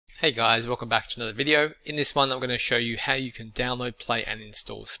Hey guys, welcome back to another video. In this one I'm going to show you how you can download, play and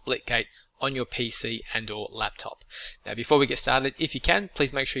install Splitgate on your PC and or laptop. Now before we get started, if you can,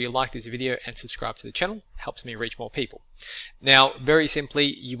 please make sure you like this video and subscribe to the channel. It helps me reach more people. Now very simply,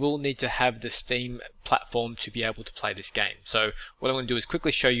 you will need to have the Steam platform to be able to play this game. So what I'm going to do is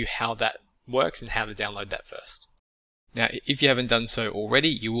quickly show you how that works and how to download that first. Now, if you haven't done so already,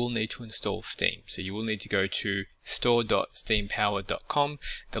 you will need to install Steam. So you will need to go to store.steampower.com.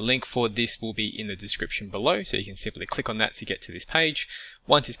 The link for this will be in the description below, so you can simply click on that to get to this page.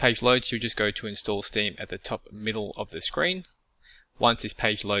 Once this page loads, you'll just go to install Steam at the top middle of the screen. Once this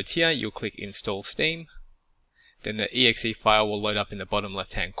page loads here, you'll click install Steam. Then the exe file will load up in the bottom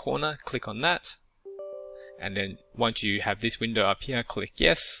left hand corner. Click on that. And then once you have this window up here, click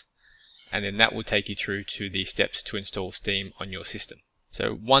yes. And then that will take you through to the steps to install Steam on your system.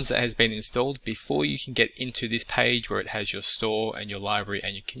 So once that has been installed, before you can get into this page where it has your store and your library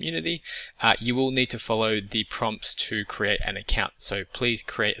and your community, you will need to follow the prompts to create an account. So please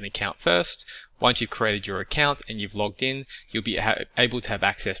create an account first. Once you've created your account and you've logged in, you'll be able to have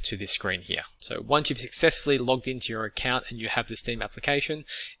access to this screen here. So once you've successfully logged into your account and you have the Steam application,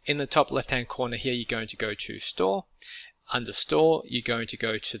 in the top left hand corner here, you're going to go to Store. Under Store, you're going to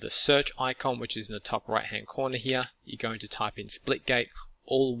go to the search icon, which is in the top right hand corner here. You're going to type in Splitgate,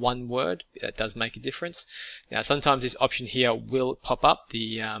 all one word. That does make a difference. Now sometimes this option here will pop up,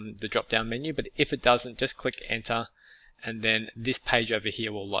 the drop down menu, but if it doesn't, just click enter and then this page over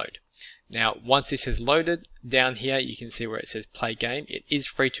here will load. Now once this has loaded, down here you can see where it says play game. It is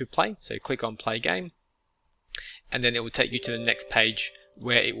free to play, so click on play game and then it will take you to the next page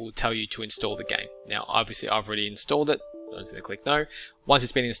where it will tell you to install the game. Now obviously I've already installed it. I'm just going to click no. Once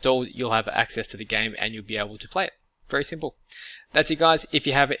it's been installed, you'll have access to the game and you'll be able to play it. Very simple. That's it guys. If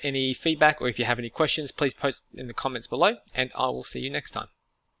you have any feedback or if you have any questions, please post in the comments below and I will see you next time.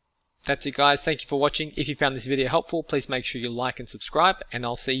 That's it guys. Thank you for watching. If you found this video helpful, please make sure you like and subscribe and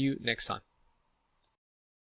I'll see you next time.